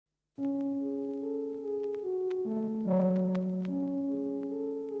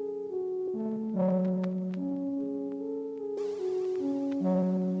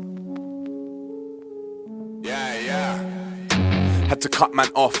had to cut man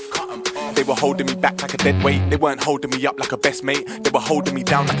off. They were holding me back like a dead weight. They weren't holding me up like a best mate. They were holding me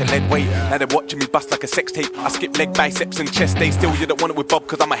down like a lead weight. Now they're watching me bust like a sex tape. I skip leg, biceps and chest day. Still you don't want it with Bob,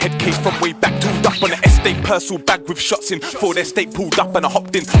 cause I'm a head case from way back. Tooled up on the estate, personal bag with shots in. For their steak pulled up and I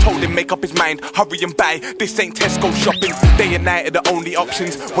hopped in. Told him make up his mind, hurry and buy. This ain't Tesco shopping. Day and night are the only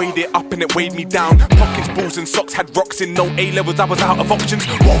options. Weighed it up and it weighed me down. Pockets, balls and socks had rocks in. No A-levels, I was out of options.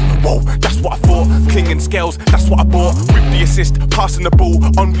 Whoa, whoa, that's what I thought. Clinging scales, that's what I bought. With the assist, passing the ball.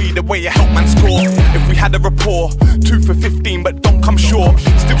 Henri the way you help man score. If we had a rapport, 2 for 15 but don't come short.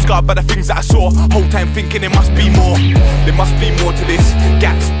 Still scarred by the things that I saw. Whole time thinking there must be more. There must be more to this.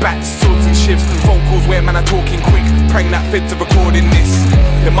 Gats, bats, swords and shivs. Phone calls where man are talking quick. Praying that feds are recording this.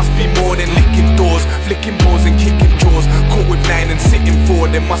 There must be more than licking doors, flicking balls and kicking jaws. Caught with 9 and sitting 4.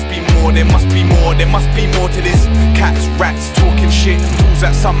 There must be more, there must be more. There must be more to this. Cats, rats, talking shit. Tools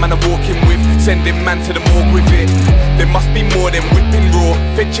that some man are walking with. Sending man to the morgue with it. There must be more than whipping raw.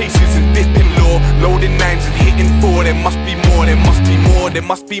 Fed chases and dipping law. Loading 9s and hitting 4. There must be more, there must be more. There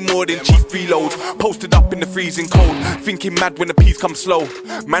must be more than cheap reloads. Posted up in the freezing cold. Thinking mad when the peas come slow.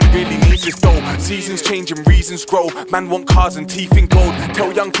 Man really needs this dough. Seasons change and reasons grow. Man want cars and teeth in gold.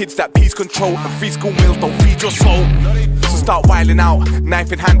 Tell young kids that peace control. And free school meals don't feed your soul. So start wilding out.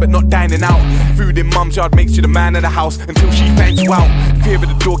 Knife in hand but not dining out. Food in mum's yard makes you the man of the house. Until she finds you out. Fear of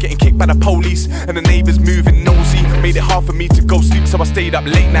the door getting kicked by the police. And the neighbours moving nosy. Made it hard for me to go sleep. So I stayed up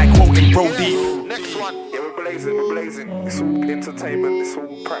late night quoting Brody. Next one. Yeah, we're blazing, we're blazing. It's all entertainment, it's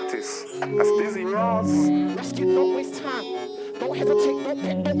all practice. That's Dizzy Ross. Let's get, don't waste time. Don't hesitate, don't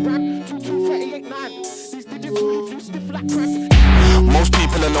pet, don't run. 22389. These digits will leave you stiff like crack. Most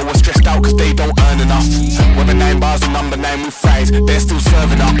people are lower stressed out cause they don't earn enough. Whether 9 bars or number 9 with fries, they're still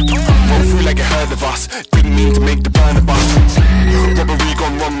serving up. Roll through like you heard of us. Didn't mean to make the burner bust. Robbery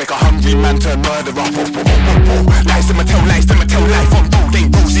gone wrong, make a hungry man turn murderer. Lies to my tell, lies to my tell. Life on road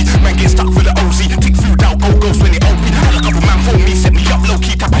ain't rosy. Man get stuck with the OZ. Take food out, go ghost when it OP. Had a couple man phone me, set me up low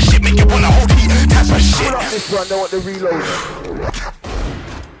key. Type of shit, make you wanna hold heat. Type of shit. This one, I want the reload.